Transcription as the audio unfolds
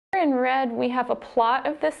in red we have a plot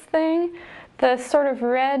of this thing. The sort of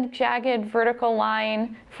red jagged vertical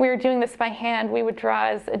line, if we were doing this by hand, we would draw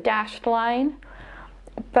as a dashed line.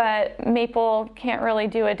 But Maple can't really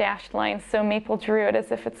do a dashed line, so Maple drew it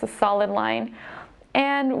as if it's a solid line.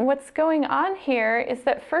 And what's going on here is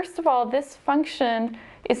that, first of all, this function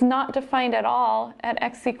is not defined at all at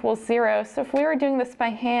x equals 0. So if we were doing this by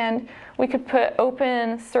hand, we could put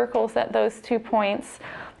open circles at those 2 points.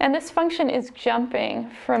 And this function is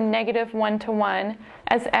jumping from -1 to 1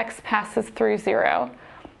 as x passes through 0.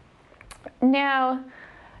 Now,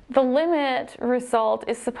 the limit result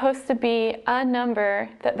is supposed to be a number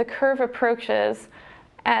that the curve approaches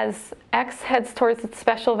as x heads towards its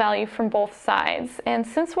special value from both sides. And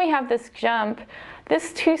since we have this jump,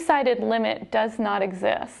 this two-sided limit does not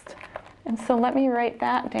exist. And so let me write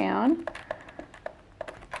that down.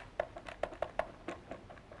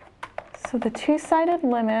 So the two-sided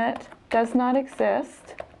limit does not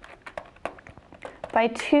exist. By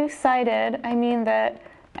two-sided, I mean that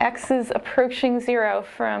x is approaching 0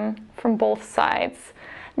 from both sides.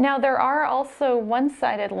 Now there are also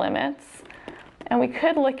one-sided limits, and we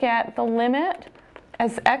could look at the limit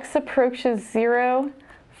as x approaches 0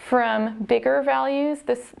 from bigger values.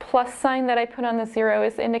 This plus sign that I put on the 0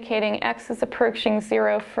 is indicating x is approaching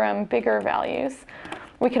 0 from bigger values.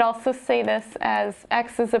 We could also say this as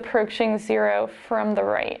x is approaching 0 from the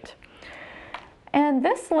right. And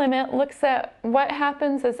this limit looks at what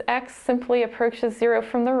happens as x simply approaches 0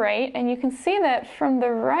 from the right, and you can see that from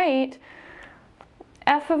the right,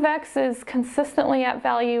 f of x is consistently at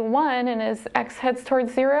value 1, and as x heads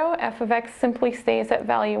towards 0, f of x simply stays at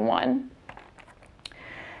value 1.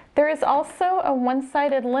 There is also a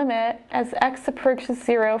one-sided limit as x approaches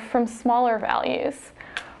 0 from smaller values.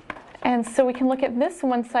 And so we can look at this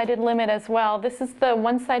one-sided limit as well. This is the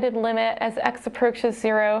one-sided limit as x approaches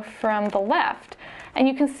 0 from the left. And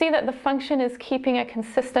you can see that the function is keeping a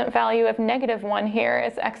consistent value of -1 here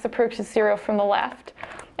as x approaches 0 from the left.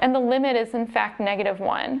 And the limit is in fact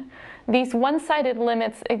 -1. These one-sided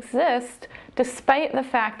limits exist despite the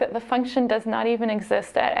fact that the function does not even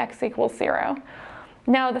exist at x equals 0.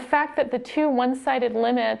 Now, the fact that the two one-sided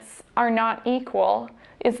limits are not equal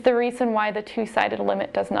is the reason why the two-sided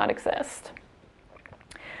limit does not exist.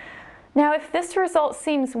 Now, if this result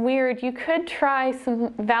seems weird, you could try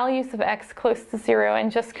some values of x close to 0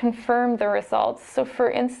 and just confirm the results. So for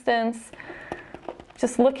instance,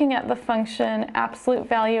 just looking at the function absolute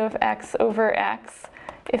value of x over x,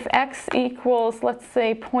 if x equals, let's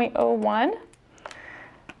say, 0.01,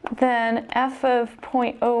 then f of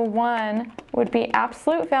 0.01 would be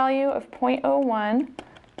absolute value of 0.01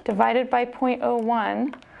 divided by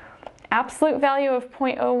 0.01. Absolute value of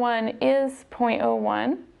 0.01 is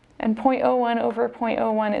 0.01, and 0.01 over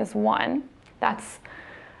 0.01 is 1. That's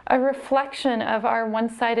a reflection of our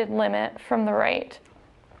one-sided limit from the right.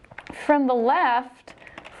 From the left,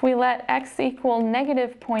 if we let x equal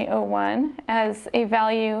 -0.01 as a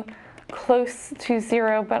value close to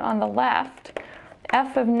 0 but on the left,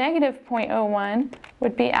 f of -0.01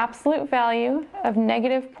 would be absolute value of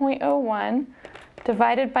 -0.01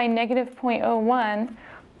 divided by -0.01.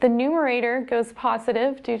 The numerator goes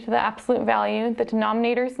positive due to the absolute value. The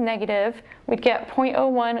denominator is negative. We'd get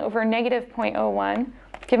 0.01 over -0.01,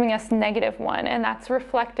 giving us -1, and that's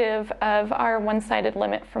reflective of our one-sided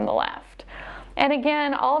limit from the left. And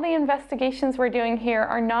again, all the investigations we're doing here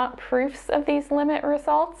are not proofs of these limit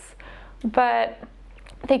results, but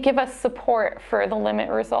they give us support for the limit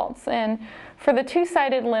results. And for the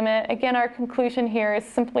two-sided limit, again, our conclusion here is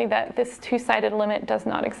simply that this two-sided limit does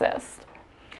not exist.